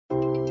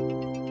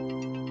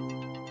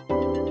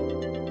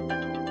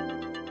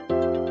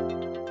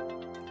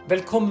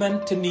Velkommen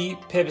til ny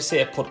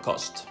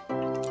PwC-podcast.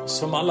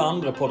 Som alle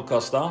andre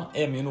podcaster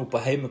vi nå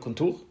på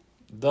heimekontor.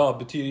 Det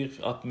betyr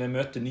at vi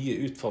møter nye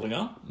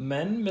utfordringer,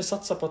 men vi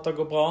satser på at det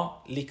går bra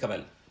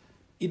likevel.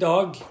 I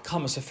dag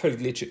kan vi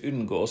selvfølgelig ikke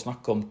unngå å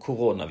snakke om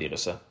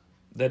koronaviruset.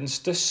 Det den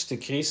største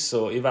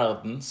krisen i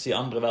verden siden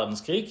andre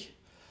verdenskrig.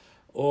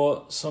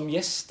 Og som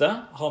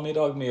gjester har vi i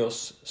dag med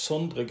oss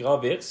Sondre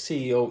Gravir,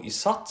 CEO i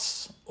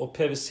SATS, og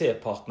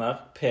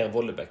PwC-partner Per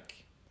Vollebekk.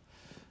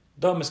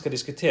 Det vi skal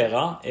diskutere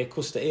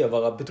hvordan det å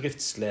være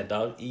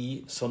bedriftsleder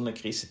i sånne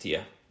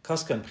krisetider. Hva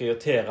skal en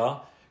prioritere?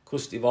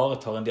 Hvordan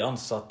ivaretar en de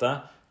ansatte?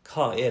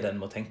 Hva det en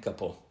må tenke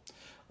på?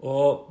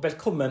 Og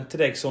velkommen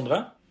til deg, Sondre.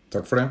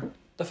 Takk for det.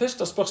 Det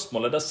første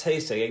spørsmålet, det sier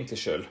seg egentlig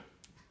selv.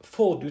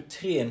 Får du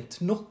trent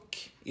nok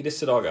i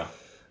disse dager?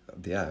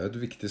 Det jo et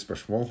viktig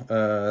spørsmål.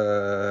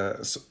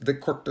 Det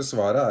korte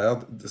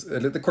svaret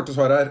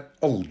er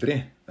aldri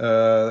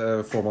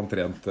får man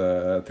trent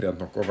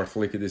nok, og i hvert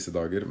fall ikke i disse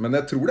dager. Men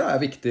jeg tror det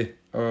viktig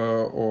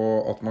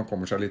og at man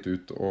kommer seg litt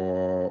ut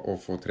og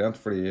får trent,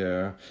 fordi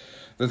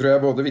det tror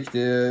jeg både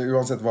viktig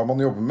uansett hva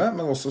man jobber med,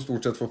 men også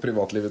stort sett for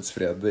privatlivets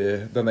fred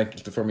i den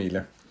enkelte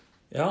familie.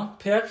 Ja,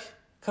 Per,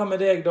 hva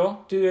med deg da?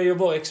 Du jo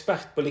vår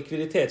ekspert på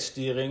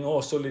likviditetsstyring og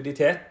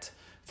soliditet.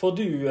 Får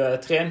du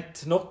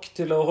trent nok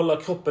til å holde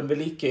kroppen ved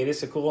like i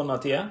disse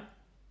koronatider?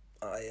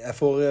 Jeg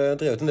får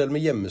drevet en del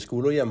med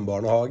hjemmeskole og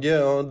hjemmebarnehage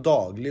og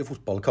daglige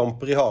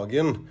fotballkamper i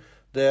hagen.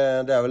 Det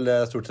vel det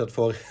jeg stort sett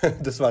får,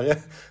 dessverre.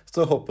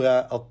 Så håper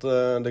jeg at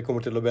det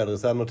kommer til å bedre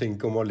seg når ting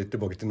kommer litt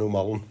tilbake til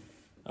normalen.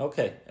 Ok,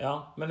 ja.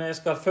 Men jeg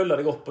skal følge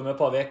deg opp om et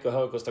par uker og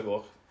høre hvordan det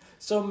går.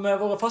 Som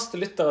våre faste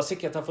lyttere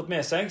sikkert har fått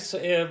med seg, så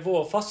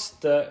vår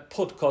faste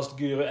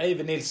podcastguru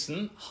Eivind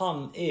Nilsen,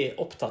 han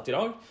opptatt i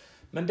dag.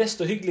 Men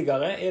desto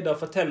hyggeligere det å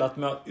fortelle at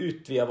vi har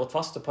utvidet vårt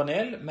faste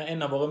panel med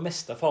en av våre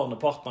mest erfarne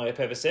partnere i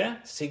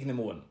PwC, Signe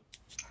Moen.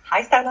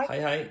 Hei, Steinar.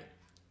 Hei.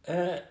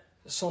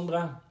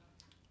 Sondre,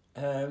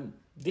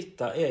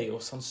 dette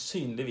jo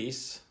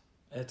sannsynligvis,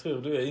 jeg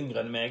tror du yngre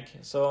enn meg,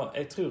 så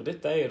jeg tror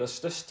dette det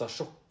største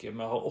sjokket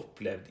vi har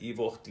opplevd i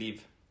vårt liv.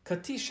 Hva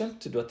tid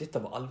skjønte du at dette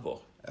var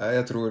alvor?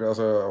 Jeg tror,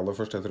 aller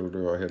først, jeg tror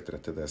du har helt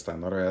rett i det,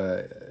 Steinar.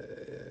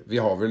 Vi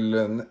har vel,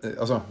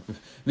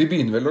 vi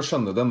begynner vel å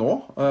skjønne det nå,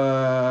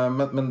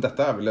 men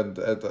dette vel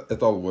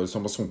et alvor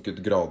som har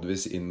sunket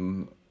gradvis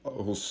inn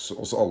hos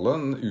oss alle,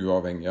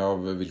 uavhengig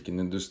av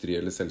hvilken industri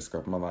eller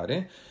selskap man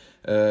i.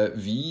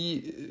 Vi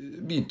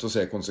begynte å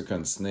se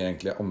konsekvensene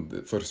egentlig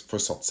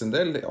for SATS sin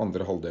del i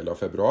andre halvdel av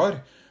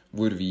februar,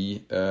 hvor vi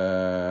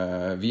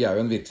jo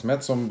en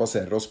virksomhet som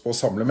baserer oss på å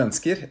samle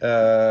mennesker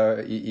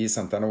i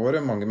sentrene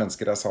våre. Mange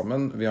mennesker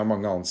sammen. Vi har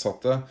mange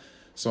ansatte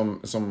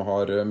som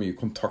har mye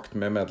kontakt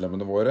med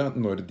medlemmene våre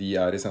når de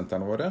i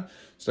sentrene våre.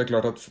 Så det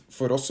klart at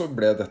for oss så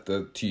ble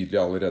dette tydelig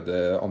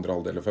allerede andre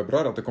halvdel av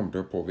februar, at det kommer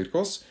til å påvirke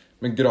oss.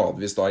 Men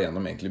gradvis da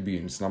gjennom egentlig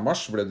begynnelsen av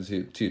mars ble det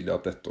tydelig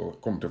at dette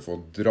kommer til å få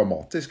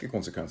dramatiske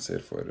konsekvenser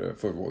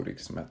for vår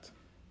virksomhet.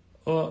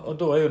 Og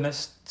da jo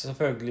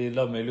selvfølgelig,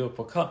 la meg lure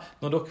på,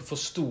 når dere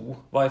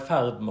var i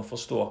ferd med å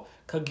forstå,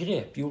 hva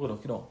grep gjorde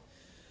dere da?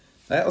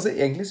 Nei,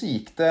 egentlig så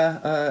gikk det,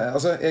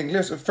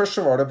 først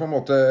så var det på en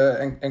måte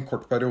en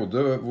kort periode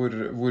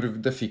hvor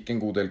det fikk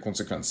en god del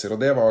konsekvenser, og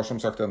det var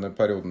som sagt denne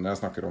perioden jeg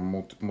snakker om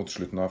mot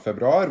slutten av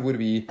februar,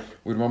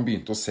 hvor man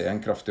begynte å se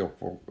en kraftig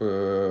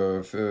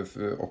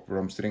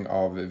oppblomstring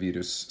av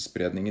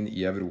virusspredningen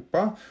i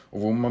Europa,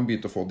 og hvor man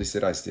begynte å få disse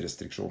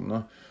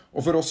reiserestriksjonene. Og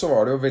for oss så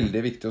var det jo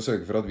veldig viktig å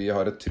sørge for at vi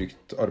har et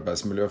trygt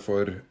arbeidsmiljø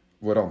for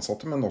våre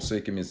ansatte, men også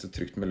ikke minst et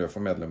trygt miljø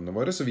for medlemmene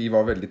våre. Så vi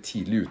var veldig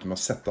tidlig ute med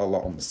å sette alle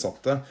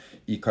ansatte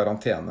i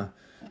karantene.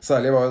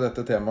 Særlig var jo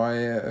dette temaet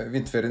i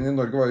vinterferien i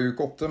Norge var jo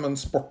uke 8, men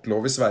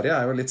sportlov i Sverige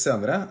jo litt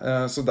senere.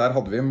 Så der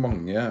hadde vi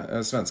mange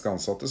svenske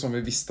ansatte som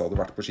vi visste hadde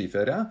vært på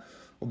skiferie.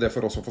 Og det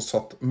for oss å få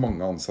satt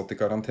mange ansatte i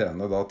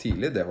karantene da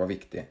tidlig, det var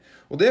viktig.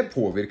 Og det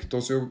påvirket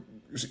oss jo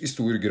i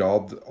stor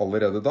grad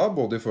allerede da,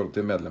 både i forhold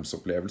til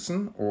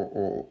medlemsopplevelsen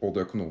og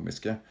det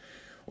økonomiske.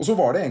 Og så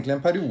var det egentlig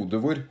en periode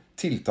hvor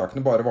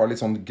tiltakene bare var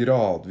litt sånn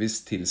gradvis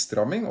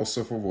tilstramming,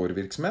 også for vår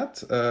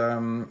virksomhet.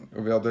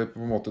 Og vi hadde på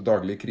en måte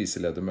daglige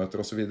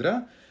kriseledermøter og så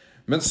videre.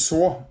 Men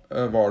så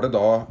var det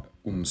da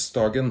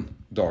onsdagen,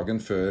 dagen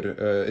før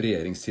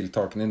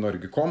regjeringstiltakene i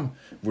Norge kom,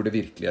 hvor det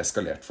virkelig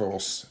eskalerte for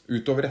oss.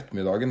 Utover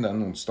ettermiddagen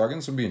den onsdagen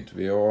så begynte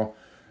vi å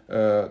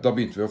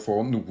få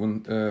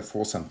noen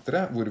få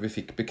sentre hvor vi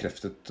fikk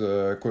bekreftet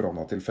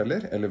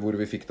koronatilfeller, eller hvor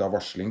vi fikk da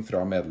varsling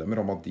fra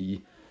medlemmer om at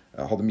de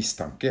hadde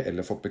mistanke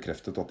eller fått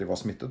bekreftet at de var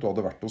smittet og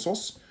hadde vært hos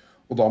oss.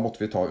 Og da måtte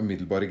vi ta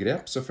umiddelbare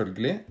grep,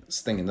 selvfølgelig,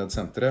 stenge ned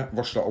senteret,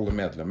 varsle alle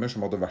medlemmer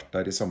som hadde vært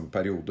der i samme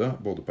periode,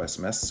 både på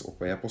SMS og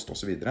på e-post og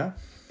så videre.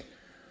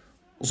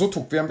 Og så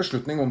tok vi en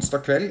beslutning onsdag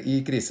kveld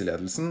i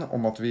kriseledelsen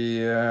om at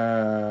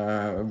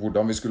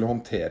hvordan vi skulle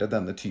håndtere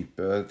denne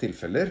type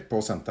tilfeller på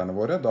sentrene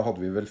våre. Da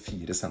hadde vi vel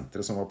 4 sentre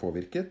som var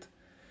påvirket.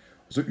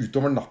 Og så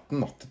utover natt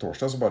til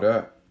torsdag så bare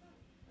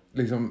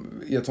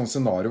i et sånt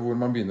scenario hvor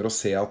man begynner å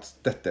se at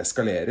dette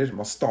eskalerer,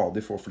 man stadig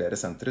får flere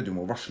sentre, du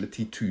må varsle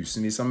 10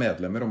 000-vis av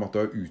medlemmer om at du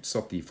har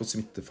utsatt de for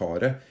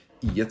smittefare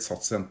i et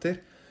SATS-senter,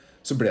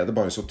 så ble det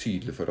bare så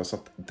tydelig for oss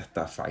at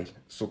dette feil.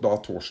 Så da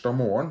torsdag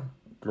morgen,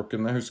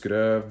 klokken, jeg husker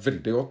det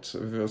veldig godt,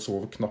 vi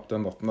sov knapt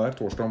den natten der,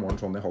 torsdag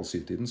morgen sånn i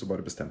 6:30 så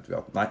bare bestemte vi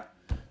at nei,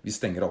 vi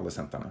stenger alle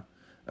sentrene.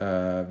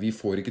 Vi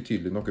får ikke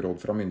tydelig nok råd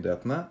fra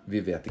myndighetene,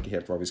 vi vet ikke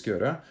helt hva vi skal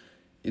gjøre.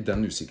 I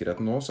den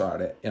usikkerheten nå så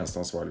det eneste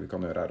ansvarlige vi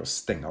kan gjøre å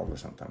stenge alle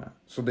sentrene.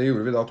 Så det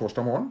gjorde vi da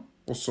torsdag morgen,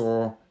 og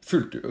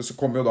så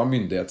kom jo da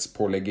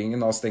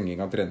myndighetspåleggingen av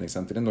stenging av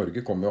treningssenter i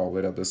Norge kom jo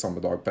allerede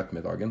samme dag på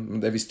ettermiddagen,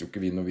 men det visste jo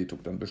ikke vi når vi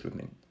tok den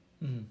beslutningen.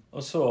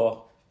 Og så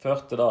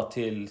førte det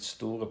til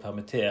store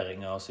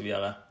permitteringer og så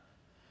videre.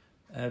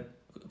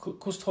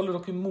 Hvordan holder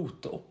dere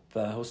motet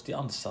oppe hos de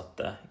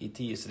ansatte i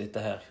tid som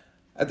dette her?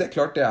 Det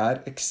klart det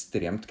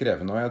ekstremt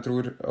krevende, og jeg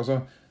tror, altså,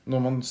 når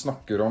man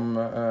snakker om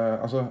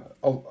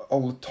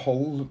alle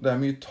tall, det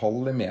mye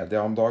tall i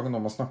media om dagen,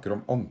 når man snakker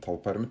om antall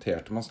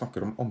permitterte, man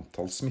snakker om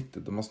antall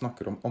smittede, man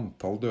snakker om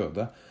antall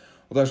døde,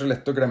 og det så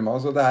lett å glemme,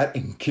 altså det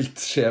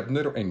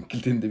enkeltskjebner og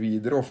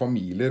enkeltindivider og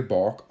familier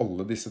bak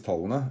alle disse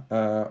tallene,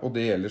 og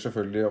det gjelder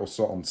selvfølgelig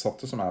også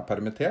ansatte som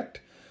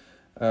permittert.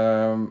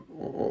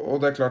 Og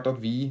det klart at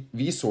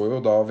vi så jo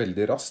da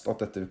veldig raskt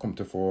at dette kom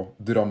til å få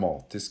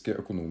dramatiske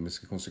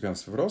økonomiske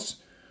konsekvenser for oss.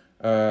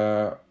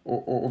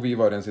 Og vi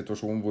var i en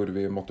situasjon hvor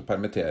vi måtte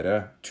permittere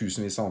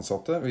tusenvis av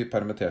ansatte. Vi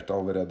permitterte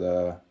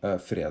allerede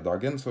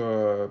fredagen,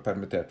 så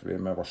permitterte vi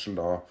med varsel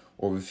da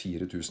over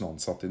 4000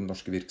 ansatte i den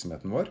norske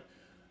virksomheten vår,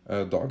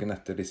 dagen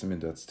etter disse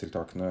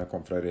myndighetstiltakene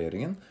kom fra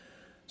regjeringen.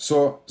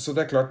 Så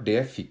det klart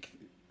det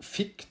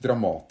fikk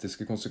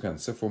dramatiske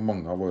konsekvenser for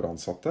mange av våre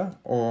ansatte,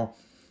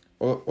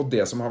 og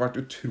det som har vært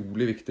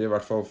utrolig viktig, i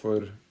hvert fall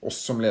for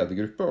oss som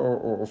ledergruppe,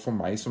 og for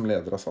meg som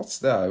leder av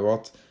SATS, det jo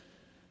at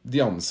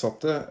de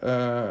ansatte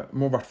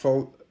må i hvert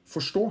fall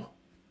forstå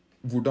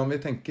hvordan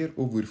vi tenker,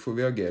 og hvorfor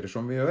vi agerer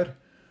som vi gjør.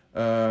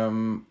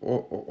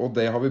 Og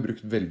det har vi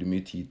brukt veldig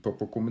mye tid på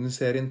å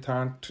kommunisere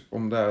internt,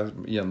 om det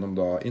gjennom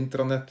da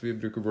intranett. Vi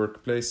bruker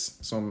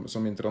Workplace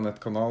som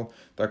intranettkanal.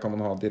 Der kan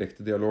man ha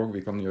direkte dialog.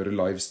 Vi kan gjøre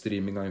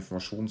livestreaming av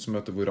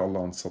informasjonsmøter hvor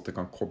alle ansatte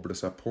kan koble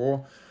seg på.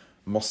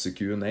 Masse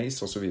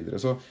Q&As og så videre.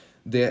 Så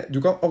du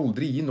kan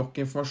aldri gi nok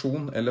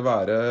informasjon eller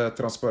være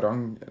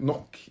transparent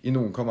nok i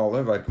noen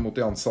kanaler, hverken mot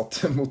de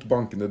ansatte, mot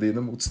bankene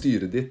dine, mot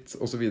styret ditt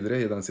og så videre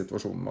i den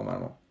situasjonen man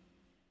nå.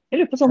 Jeg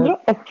lurer på, Sondre,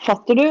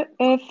 oppfatter du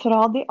fra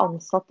de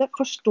ansatte,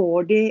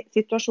 forstår de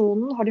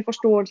situasjonen? Har de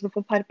forståelse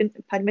for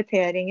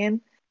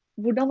permitteringen?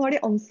 Hvordan har de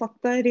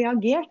ansatte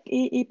reagert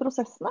i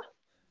prosessene?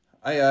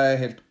 Jeg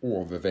helt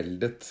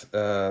overveldet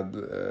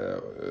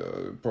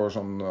på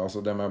sånn, altså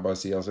det må jeg bare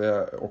si, altså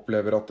jeg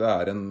opplever at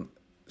det en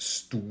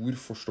stor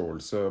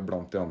forståelse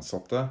blant de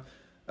ansatte,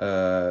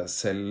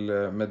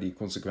 selv med de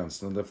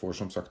konsekvensene det får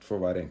som sagt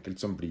for hver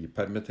enkelt som blir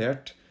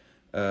permittert,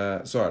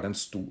 så det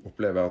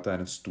opplever jeg at det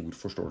en stor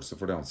forståelse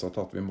for de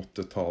ansatte at vi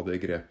måtte ta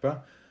det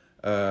grepet.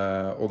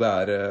 Og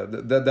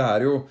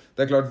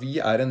det klart vi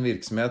en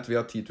virksomhet, vi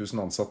har 10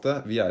 000 ansatte,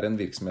 vi en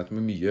virksomhet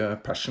med mye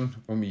passion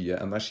og mye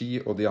energi,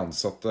 og de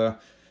ansatte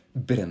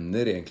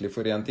brenner egentlig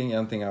for en ting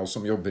oss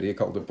som jobber i,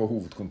 kall det på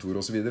hovedkontor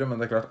og så videre, men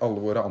det klart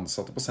alle våre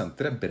ansatte på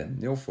senteret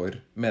brenner jo for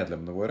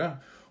medlemmene våre,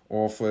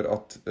 og for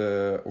at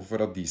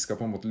de skal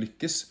på en måte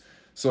lykkes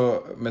så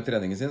med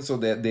treningen sin, så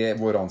det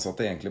våre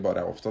ansatte egentlig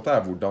bare opptatt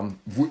av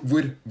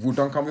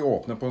hvordan kan vi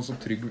åpne på en så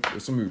trygg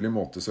som mulig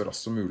måte, så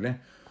raskt som mulig.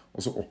 Og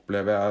så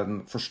opplever jeg en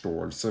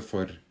forståelse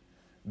for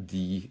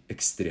de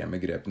ekstreme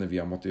grepene vi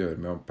har måttet gjøre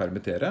med å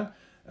permittere.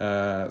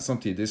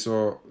 Samtidig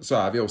så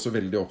vi også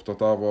veldig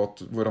opptatt av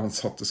at våre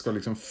ansatte skal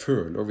liksom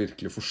føle og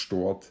virkelig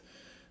forstå at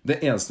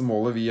det eneste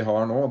målet vi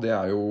har nå, det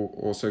jo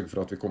å sørge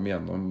for at vi kommer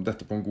gjennom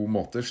dette på en god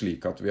måte,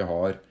 slik at vi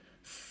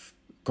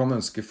kan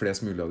ønske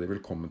flest mulig av de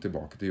velkommen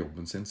tilbake til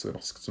jobben sin så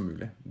raskt som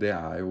mulig. Det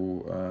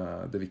jo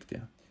det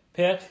viktige.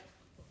 Per,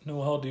 nå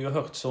har du jo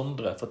hørt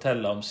Sondre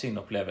fortelle om sin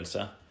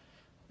opplevelse.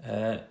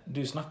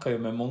 Du snakker jo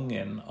med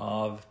mange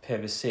av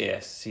PwC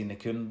sine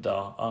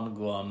kunder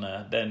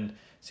angående den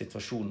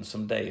situasjonen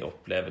som de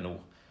opplever nå.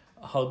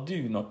 Har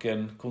du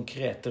noen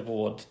konkrete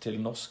råd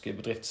til norske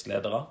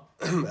bedriftsledere?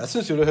 Jeg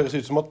synes jo det høres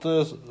ut som at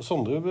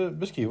Sondre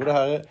beskriver det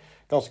her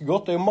ganske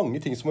godt. Det jo mange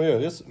ting som må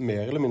gjøres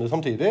mer eller mindre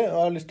samtidig. Jeg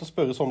har lyst til å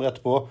spørre Sondre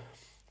etterpå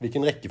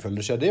hvilken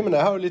rekkefølge det skjedde i, men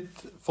jeg har jo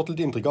fått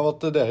litt inntrykk av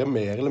at dere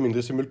mer eller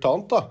mindre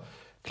simultant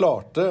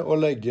klarte å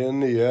legge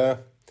nye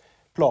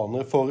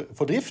planer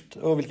for drift,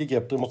 og hvilke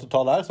grep dere måtte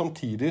ta der,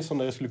 samtidig som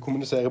dere skulle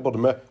kommunisere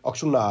både med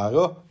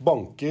aksjonærer,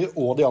 banker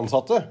og de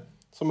ansatte,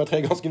 som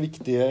 3 ganske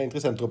viktige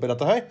interessenter oppi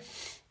dette her.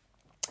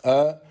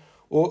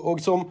 Og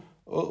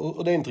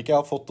det inntrykket jeg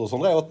har fått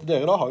også, at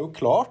dere da har jo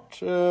klart,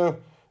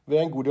 ved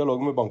en god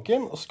dialog med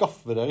banken, å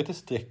skaffe dere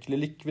tilstrekkelig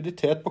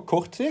likviditet på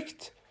kort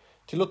sikt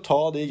til å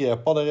ta de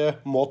grepene dere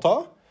må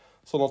ta,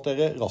 sånn at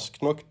dere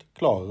raskt nok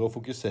klarer å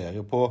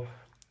fokusere på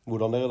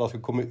hvordan dere da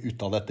skal komme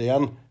ut av dette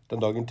igjen, den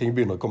dagen ting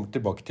begynner å komme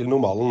tilbake til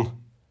normalen,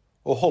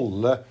 og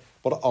holde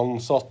både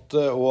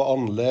ansatte og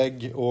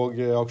anlegg og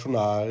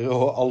aksjonærer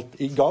og alt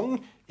i gang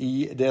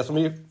i det som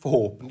vi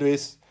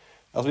forhåpentligvis,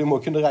 altså vi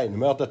må kunne regne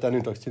med at dette en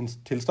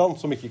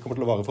unntakstilstand som ikke kommer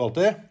til å vare for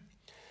alltid.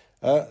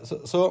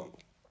 Så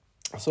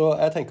Så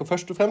jeg tenker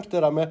først og fremst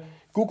det der med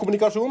god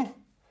kommunikasjon,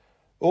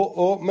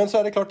 men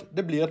så det klart,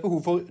 det blir et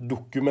behov for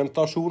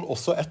dokumentasjon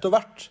også etter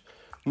hvert.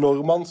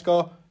 Når man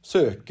skal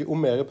søke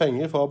om mer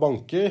penger fra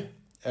banker,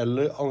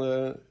 eller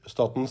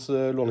statens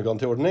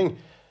lånegarantiordning,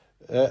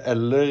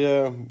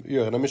 eller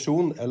gjøre en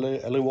emisjon,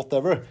 eller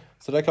whatever.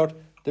 Så det klart,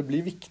 det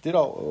blir viktig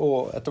da,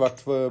 å etter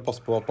hvert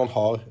passe på at man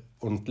har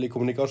ordentlig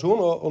kommunikasjon,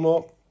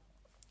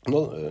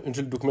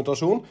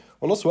 dokumentasjon.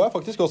 Og nå så jeg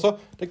faktisk også,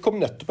 det kom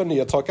nettopp en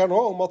nyhetssak her nå,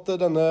 om at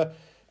denne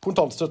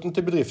kontantstøtten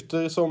til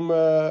bedrifter som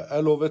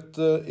lovet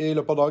i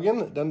løpet av dagen,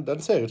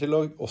 den ser ut til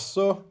å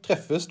også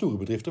treffe store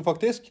bedrifter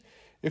faktisk,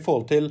 i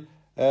forhold til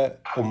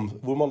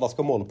hvor man da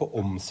skal måle på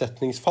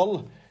omsetningsfall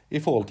i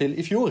forhold til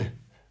i fjor.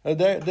 Så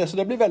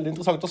det blir veldig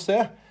interessant å se.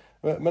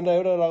 Men det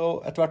jo det der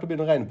å etter hvert å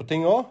begynne å regne på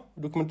ting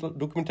også,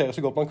 dokumentere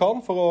så godt man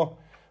kan for å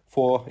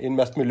få inn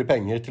mest mulig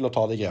penger til å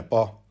ta de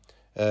grepa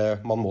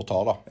man må ta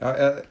da. Ja,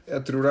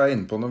 jeg tror du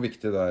inne på noe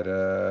viktig der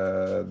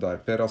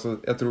Per. Altså,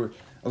 jeg tror,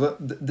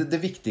 det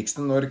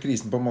viktigste når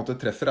krisen på en måte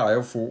treffer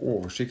jo å få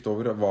oversikt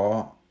over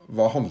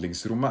hva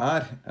handlingsrommet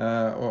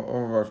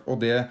og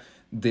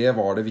det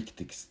var det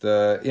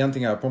viktigste. En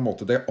ting på en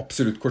måte det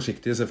absolutt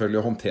kortsiktige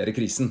selvfølgelig å håndtere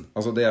krisen.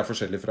 Altså det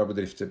forskjellig fra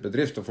bedrift til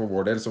bedrift, og for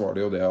vår del så var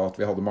det jo det at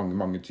vi hadde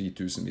mange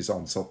titusenvis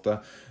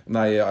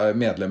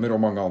medlemmer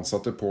og mange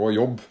ansatte på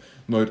jobb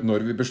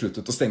når vi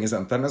besluttet å stenge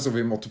sentrene, så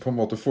vi måtte på en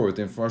måte få ut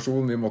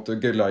informasjon, vi måtte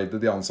geleide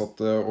de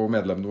ansatte og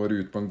medlemmene våre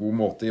ut på en god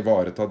måte,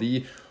 ivareta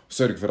de,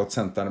 sørge for at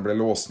sentrene ble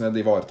låst ned,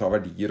 ivareta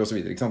verdier og så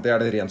videre, ikke sant? Det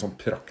det rent sånn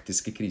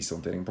praktiske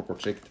krisehåndtering på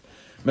kort sikt.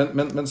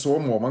 Men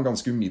så må man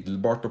ganske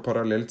umiddelbart og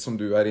parallelt, som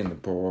du inne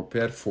på,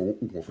 Per, få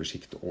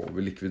oversikt over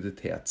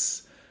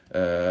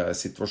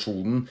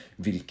likviditetssituasjonen.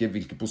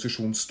 Hvilke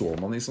posisjon står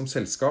man i som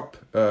selskap?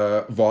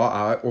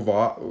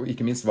 Og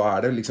ikke minst, hva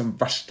det liksom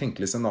verst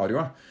tenkelige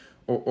scenarioet?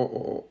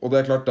 Og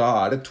det klart,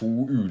 da det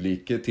to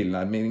ulike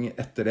tilnærminger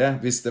etter det.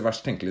 Hvis det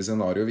verst tenkelige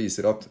scenarioet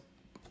viser at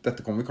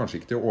dette kommer vi kanskje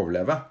ikke til å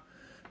overleve,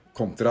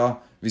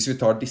 kontra hvis vi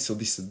tar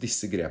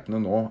disse grepene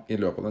nå i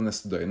løpet av det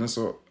neste døgnet,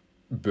 så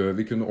bør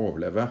vi kunne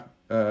overleve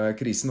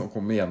krisen og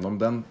komme gjennom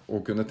den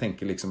og kunne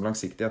tenke liksom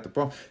langsiktig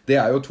etterpå. Det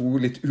jo to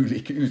litt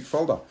ulike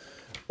utfall da.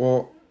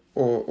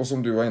 Og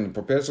som du var inne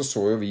på, Per,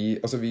 så jo vi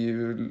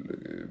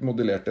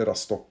modellerte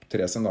raskt opp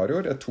 3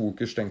 scenarioer. Et 2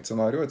 uker stengt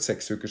scenario, et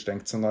 6 uker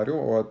stengt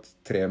scenario og et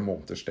 3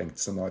 måneder stengt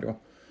scenario.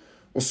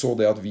 Og så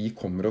det at vi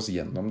kommer oss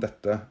gjennom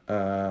dette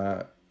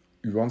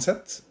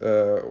uansett,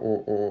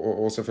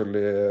 og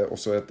selvfølgelig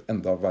også et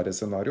enda verre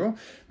scenario,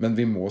 men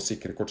vi må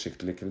sikre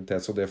kortsiktig likviditet,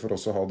 så det for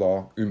oss å ha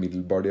da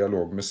umiddelbar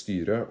dialog med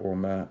styret og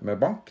med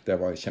bank, det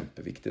var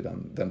kjempeviktig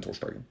den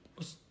torsdagen.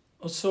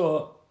 Og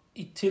så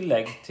i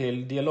tillegg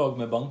til dialog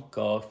med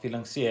banker,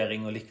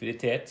 finansiering og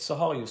likviditet, så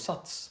har jo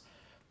Sats,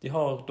 dere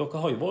har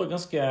jo vært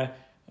ganske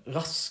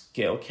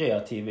raske og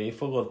kreative i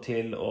forhold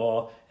til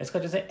å, jeg skal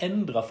ikke si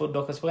endre for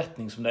deres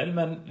forretningsmodell,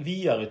 men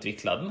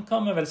videreutvikle den,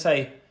 kan vi vel si,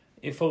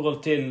 i forhold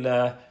til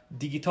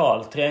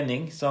digital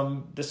trening,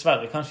 som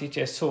dessverre kanskje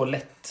ikke så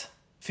lett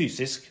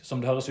fysisk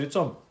som det høres ut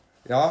som.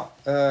 Ja,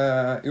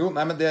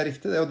 men det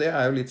riktig, og det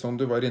jo litt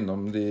sånn du var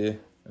innom vi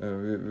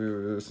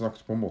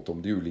snakket på en måte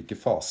om de ulike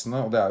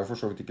fasene, og det jo for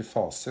så vidt ikke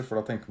faser, for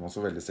da tenker man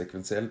så veldig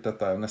sekvensielt,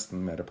 dette jo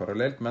nesten mer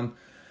parallelt, men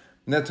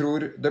jeg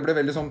tror det ble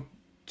veldig sånn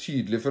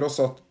tydelig for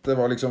oss at det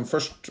var liksom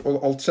først,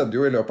 og alt skjedde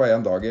jo i løpet av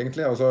en dag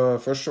egentlig, altså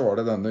først så var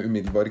det denne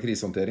umiddelbare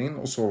krisehåndteringen,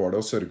 og så var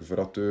det å sørge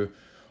for at du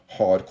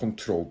har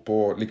kontroll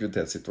på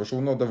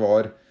likviditetssituasjonen, og der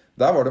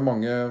var det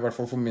mange, i hvert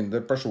fall for min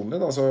del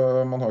personlig,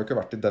 altså man har jo ikke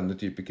vært i denne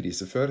type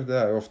krise før, det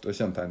jo ofte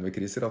kjennetegn ved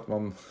kriser, at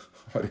man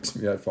har ikke så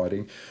mye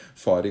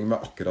erfaring med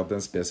akkurat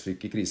den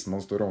spesifikke krisen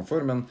man står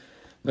overfor, men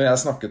når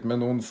jeg snakket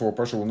med noen få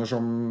personer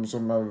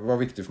som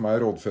var viktig for meg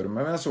å rådføre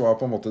meg med, så var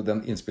på en måte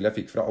den innspill jeg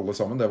fikk fra alle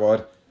sammen, det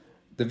var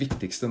det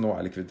viktigste nå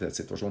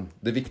likviditetssituasjonen.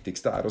 Det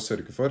viktigste å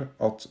sørge for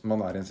at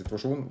man i en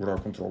situasjon hvor du har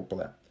kontroll på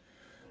det.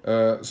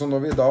 Så når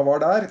vi da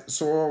var der,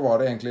 så var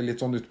det egentlig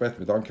litt sånn ut på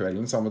ettermiddagen,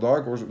 kvelden samme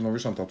dag, og når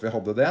vi skjønte at vi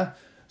hadde det,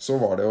 så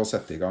var det å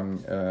sette i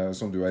gang,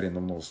 som du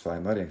innom nå,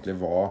 Steinar, egentlig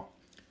hva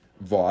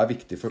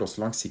viktig for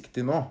oss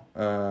langsiktig nå,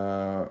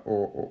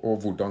 og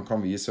hvordan kan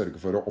vi sørge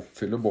for å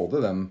oppfylle både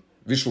den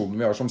visjonen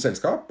vi har som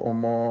selskap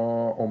om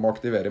å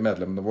aktivere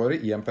medlemmene våre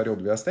i en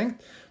periode vi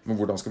stengt, men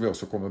hvordan skal vi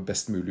også komme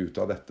best mulig ut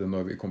av dette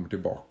når vi kommer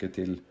tilbake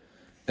til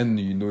en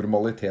ny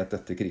normalitet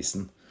etter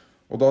krisen.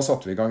 Og da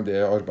satte vi i gang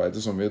det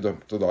arbeidet som vi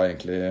dømte da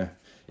egentlig,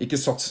 ikke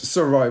Sats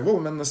Survival,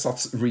 men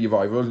Sats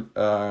Revival,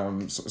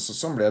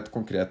 som ble et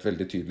konkret,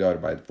 veldig tydelig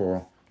arbeid på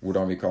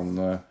hvordan vi kan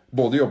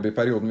både jobbe i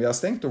perioden vi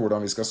stengt, og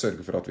hvordan vi skal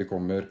sørge for at vi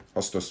har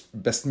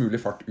best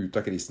mulig fart ut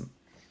av krisen.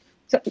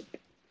 Så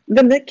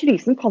denne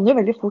krisen kan jo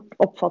veldig fort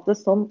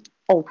oppfattes som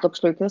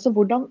altoppslukende, så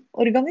hvordan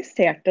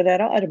organiserte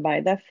dere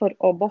arbeidet for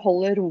å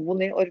beholde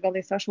roen i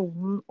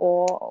organisasjonen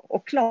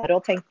og klare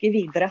å tenke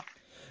videre?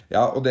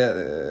 Ja, og det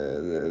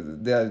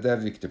er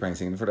et viktig poeng,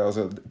 Signe, for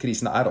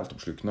krisen er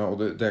altoppslukende, og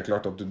det er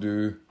klart at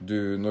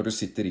når du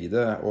sitter i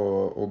det,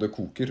 og det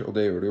koker, og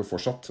det gjør det jo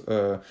fortsatt,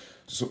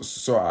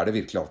 så er det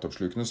virkelig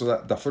altoppslukende. Så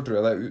derfor tror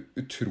jeg det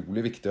er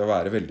utrolig viktig å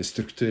være veldig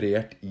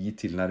strukturert i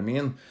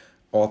tilnærmingen,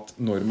 og at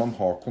når man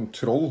har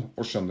kontroll,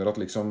 og skjønner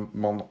at liksom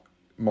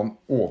man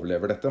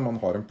overlever dette, man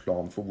har en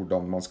plan for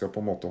hvordan man skal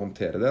på en måte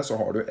håndtere det, så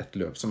har du et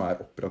løp som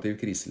er operativ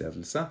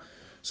kriseledelse,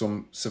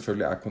 som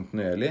selvfølgelig er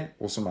kontinuerlig,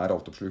 og som er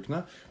altoppslukende,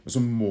 men så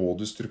må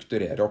du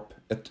strukturere opp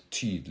et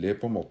tydelig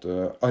på en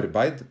måte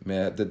arbeid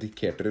med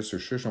dedikerte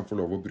ressurser som får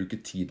lov å bruke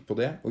tid på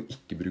det, og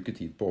ikke bruke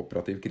tid på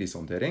operativ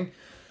krisehåndtering,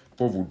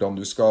 på hvordan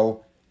du skal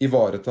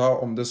ivareta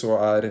om det så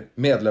er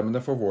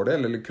medlemmene for vår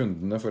del, eller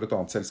kundene for et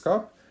annet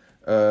selskap,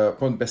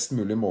 på en best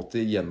mulig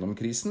måte gjennom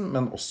krisen,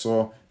 men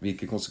også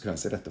hvilke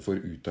konsekvenser dette får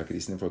ut av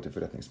krisen i forhold til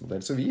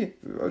forretningsmodell. Så vi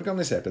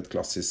organiserte et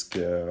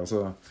klassisk, jeg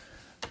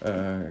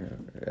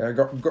er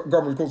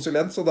gammel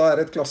konsulent, så da er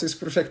det et klassisk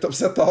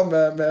prosjektoppsett da,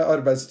 med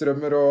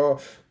arbeidsstrømmer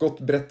og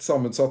godt bredt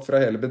sammensatt fra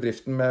hele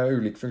bedriften med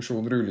ulike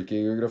funksjoner, ulike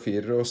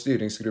geografier og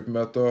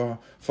styringsgruppemøte og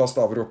fast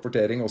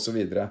avrapportering og så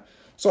videre.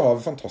 Så har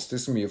vi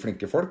fantastisk mye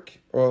flinke folk,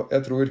 og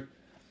jeg tror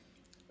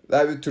det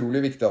er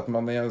utrolig viktig at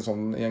man i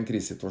en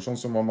krisesituasjon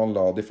så må man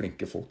la de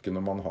flinke folkene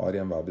man har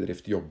i enhver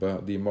bedrift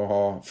jobbe. De må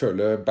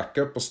føle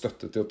backup og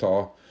støtte til å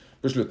ta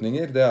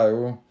beslutninger. Det er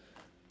jo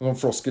noen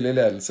floskel i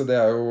ledelse, det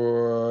er jo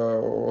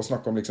å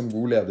snakke om liksom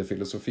god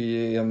lederfilosofi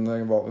i en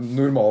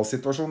normal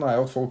situasjon er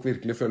jo at folk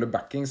virkelig føler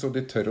backing, så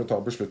de tør å ta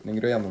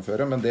beslutninger og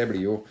gjennomføre, men det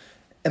blir jo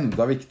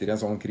enda viktigere i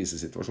en sånn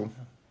krisesituasjon.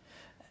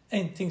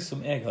 En ting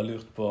som jeg har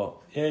lurt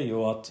på er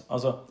jo at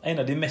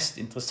en av de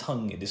mest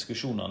interessante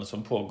diskusjonene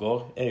som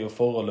pågår er jo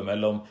forholdet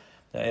mellom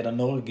er det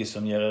Norge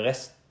som gjør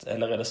rett,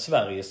 eller er det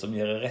Sverige som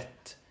gjør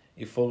rett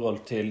i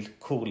forhold til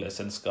hvordan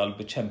en skal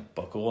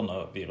bekjempe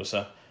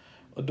koronaviruset.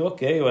 Og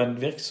dere er jo en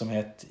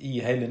virksomhet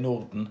i hele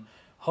Norden.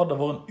 Har det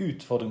vært en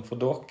utfordring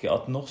for dere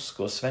at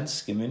norske og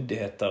svenske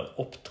myndigheter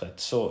opptredt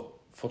så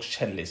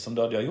forskjellig som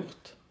det de har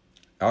gjort?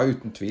 Ja,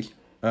 uten tvil.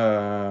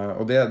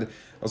 Og det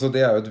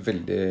er jo et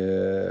veldig,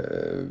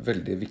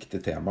 veldig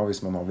viktig tema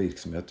hvis man har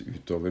virksomhet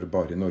utover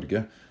bare i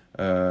Norge.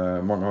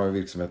 Mange har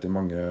virksomhet i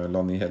mange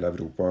land i hele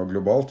Europa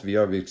globalt. Vi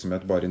har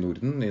virksomhet bare i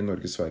Norden, i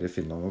Norge, Sverige,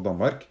 Finland og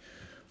Danmark.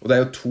 Og det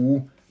er jo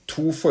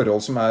to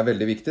forhold som er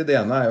veldig viktige. Det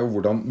ene er jo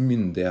hvordan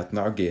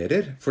myndighetene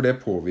agerer, for det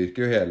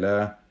påvirker jo hele,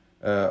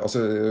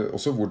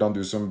 også hvordan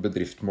du som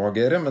bedrift må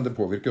agere, men det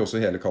påvirker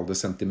også hele kalde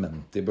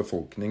sentimentet i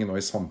befolkningen og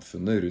i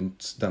samfunnet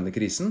rundt denne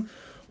krisen.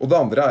 Og det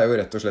andre er jo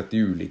rett og slett de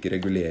ulike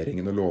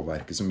reguleringene og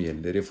lovverket som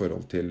gjelder i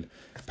forhold til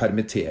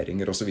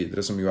permitteringer og så videre,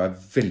 som jo er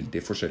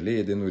veldig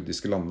forskjellige i de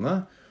nordiske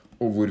landene,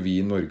 og hvor vi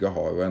i Norge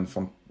har jo en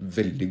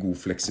veldig god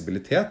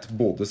fleksibilitet,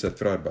 både sett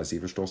fra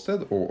arbeidsgiverståsted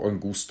og en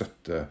god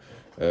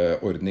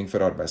støtteordning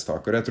for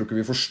arbeidstakere. Jeg tror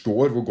ikke vi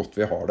forstår hvor godt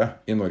vi har det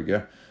i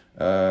Norge,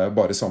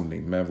 bare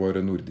sammenlignet med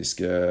våre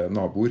nordiske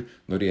naboer,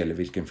 når det gjelder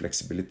hvilken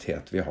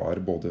fleksibilitet vi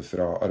har, både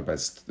fra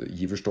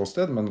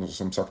arbeidsgiverståsted, men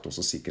som sagt også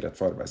sikkerhet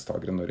for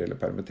arbeidstakere når det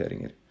gjelder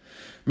permitteringer.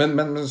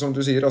 Men som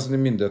du sier, de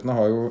myndighetene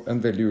har jo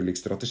en veldig ulik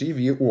strategi.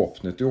 Vi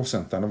åpnet jo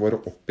sentrene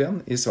våre opp igjen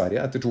i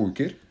Sverige etter 2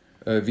 uker.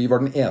 Vi var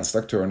den eneste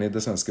aktøren i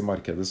det svenske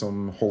markedet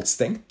som holdt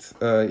stengt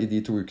i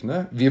de 2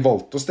 ukene. Vi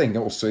valgte å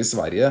stenge også i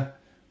Sverige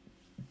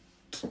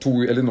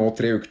 2 eller nå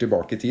 3 uker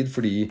tilbake i tid,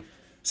 fordi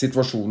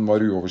situasjonen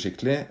var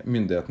uoversiktlig.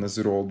 Myndighetenes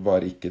råd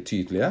var ikke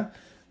tydelige.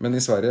 Men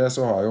i Sverige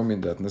så har jo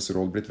myndighetenes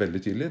råd blitt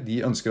veldig tydelige.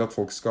 De ønsker at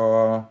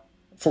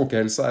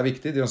folkehelse er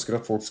viktig. De ønsker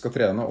at folk skal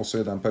trene også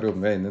i den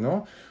perioden vi er inne i nå,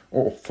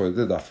 og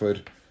oppfordrer derfor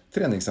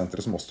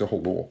treningssentre som oss til å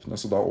holde åpne,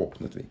 så da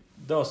åpnet vi.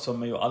 Det som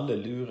jo alle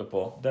lurer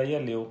på, det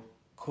gjelder jo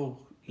hvor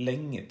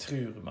lenge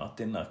tror vi at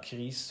denne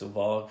krisen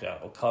varer,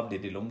 og hva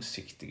blir de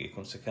langsiktige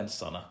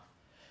konsekvensene?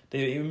 Det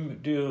er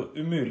jo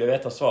umulig å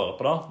vite svaret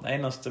på det. Det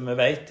eneste vi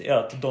vet er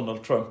at Donald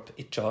Trump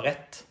ikke har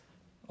rett,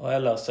 og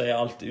ellers er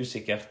alt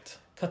usikkert.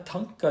 Hva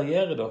tanker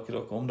gjør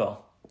dere om det?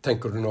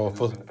 Tenker du nå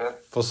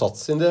for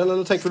Sats sin del,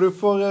 eller tenker du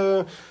for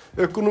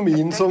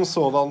økonomien som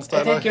sådan,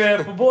 Steinar? Jeg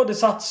tenker på både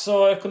Sats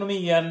og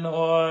økonomien,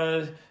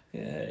 og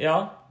ja,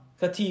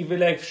 hva tid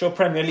vil jeg se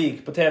Premier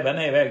League på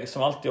TV-en, er jeg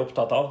som alltid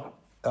opptatt av.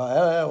 Ja,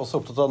 jeg er også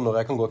opptatt av når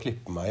jeg kan gå og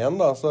klippe meg igjen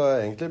da. Så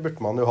egentlig burde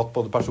man jo hatt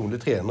både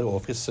personlig trener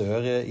og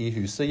frisør i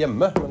huset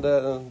hjemme,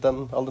 men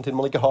all den tid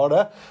man ikke har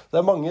det. Det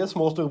er mange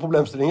små og store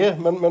problemstillinger,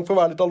 men for å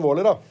være litt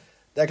alvorlig da.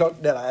 Det er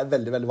klart, det er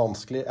veldig, veldig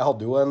vanskelig. Jeg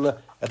hadde jo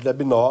et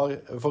webinar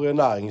for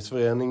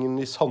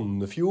næringsforeningen i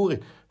Sandefjord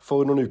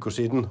for noen uker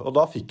siden, og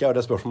da fikk jeg jo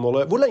det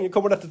spørsmålet, hvor lenge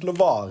kommer dette til å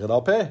vare da,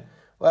 Per?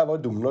 Og jeg var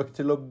jo dum nok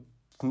til å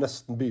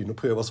nesten begynne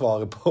å prøve å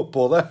svare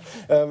på det,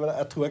 men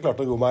jeg tror jeg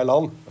klarte å ro meg i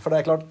land. For det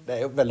er klart, det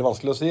er jo veldig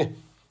vanskelig å si.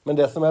 Men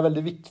det som er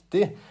veldig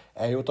viktig,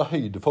 er jo å ta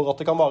høyde for at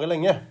det kan vare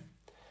lenge.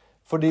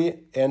 Fordi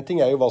en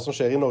ting er jo hva som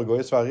skjer i Norge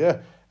og i Sverige,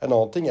 en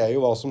annen ting er jo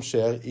hva som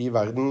skjer i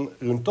verden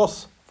rundt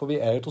oss. For vi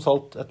er jo tross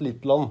alt et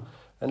lite land,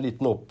 en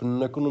liten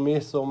åpen økonomi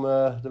som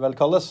det vel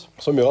kalles,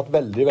 som gjør at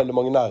veldig, veldig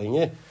mange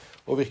næringer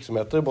og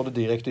virksomheter, både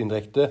direkte og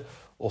indirekte,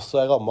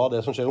 også er rammet av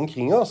det som skjer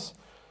omkring oss.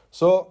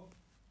 Så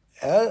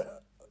jeg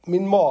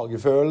min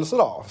magefølelse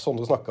da,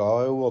 Sondre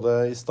snakket jo både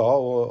i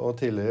stad og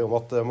tidligere om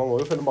at man må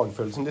jo følge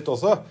magefølelsen litt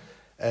også,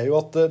 jo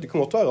at det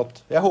kan godt være at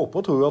jeg håper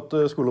og tror at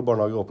skole og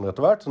barnehager åpner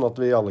etter hvert, sånn at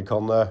vi alle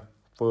kan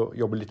få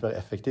jobbe litt mer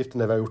effektivt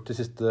enn det vi har gjort de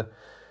siste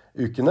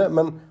ukene,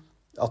 men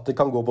at det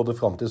kan gå både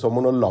frem til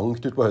sommeren og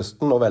langt ut på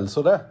høsten og vel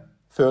så det,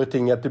 før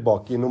ting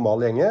tilbake i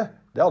normal gjenge,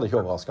 det hadde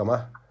ikke overrasket meg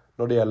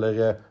når det gjelder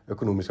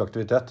økonomisk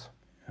aktivitet.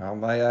 Ja,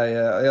 nei,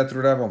 jeg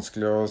tror det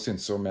vanskelig å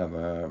synes og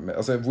mene.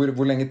 Altså,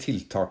 hvor lenge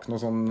tiltakene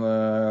og sånn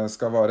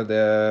skal vare,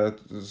 det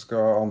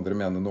skal andre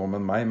mene noe om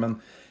enn meg. Men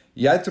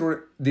jeg tror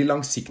de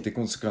langsiktige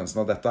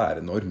konsekvensene av dette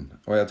enorm.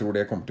 Og jeg tror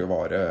det kommer til å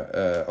vare.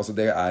 Altså,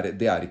 det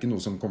ikke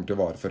noe som kommer til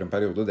å vare for en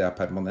periode, det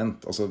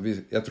permanent. Altså,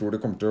 jeg tror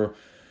det kommer til å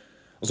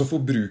altså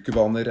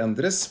forbrukervaner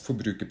endres,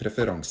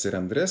 forbrukerpreferanser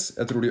endres.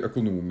 Jeg tror de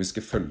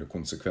økonomiske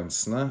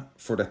følgekonsekvensene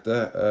for dette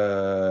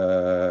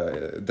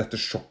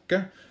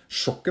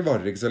sjokket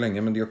varer ikke så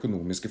lenge, men de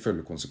økonomiske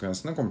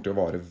følgekonsekvensene kommer til å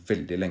vare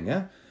veldig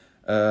lenge.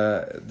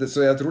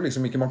 Så jeg tror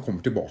liksom ikke man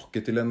kommer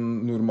tilbake til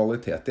en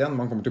normalitet igjen.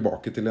 Man kommer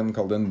tilbake til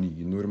kall det en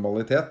ny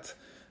normalitet,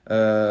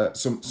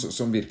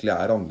 som virkelig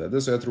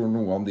annerledes. Så jeg tror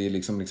noen av de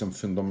liksom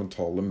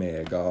fundamentale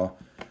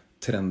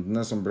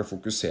megatrendene som ble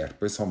fokusert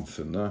på i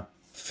samfunnet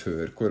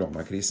før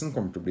koronakrisen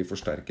kommer til å bli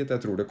forsterket.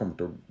 Jeg tror det kommer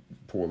til å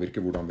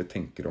påvirke hvordan vi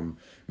tenker om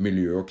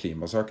miljø- og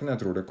klimasaken.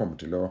 Jeg tror det kommer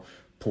til å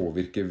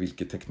påvirke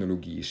hvilke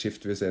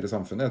teknologiskift vi ser i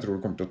samfunnet. Jeg tror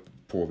det kommer til å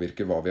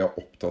påvirke hva vi er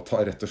opptatt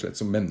av rett og slett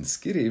som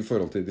mennesker i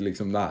forhold til de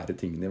liksom nære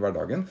tingene i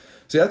hverdagen.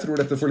 Så jeg tror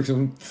dette får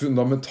liksom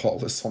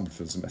fundamentale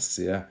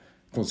samfunnsmessige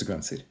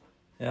konsekvenser.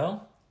 Ja,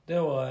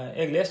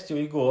 jeg leste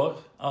jo i går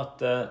at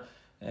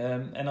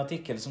en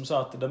artikkel som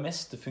sa at det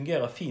meste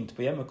fungerer fint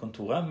på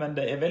hjemmekontoret, men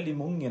det veldig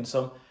mange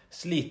som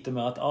sliter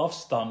med at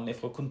avstanden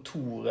fra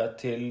kontoret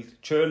til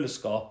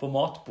kjøleskap og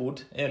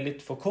matbod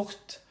litt for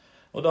kort.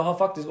 Og det har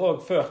faktisk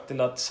også ført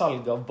til at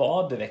salg av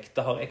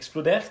badevekter har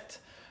eksplodert.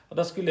 Og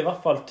det skulle i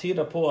hvert fall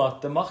tyde på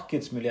at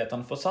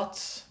markedsmulighetene for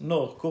Sats,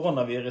 når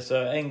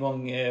koronaviruset en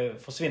gang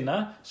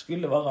forsvinner,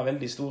 skulle være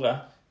veldig store.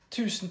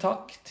 Tusen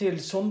takk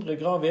til Sondre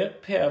Gravir,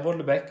 Per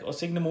Vollebekk og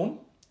Signe Moen.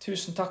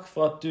 Tusen takk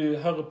for at du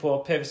hører på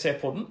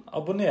PwC-podden.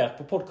 Abonner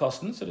på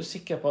podcasten, så er du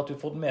sikker på at du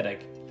får den med deg.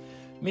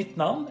 Mitt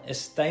navn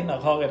Steinar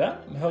Hareide.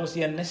 Vi høres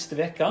igjen neste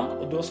veka,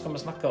 og da skal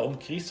vi snakke om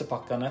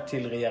krisepakkene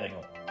til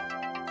regjeringen.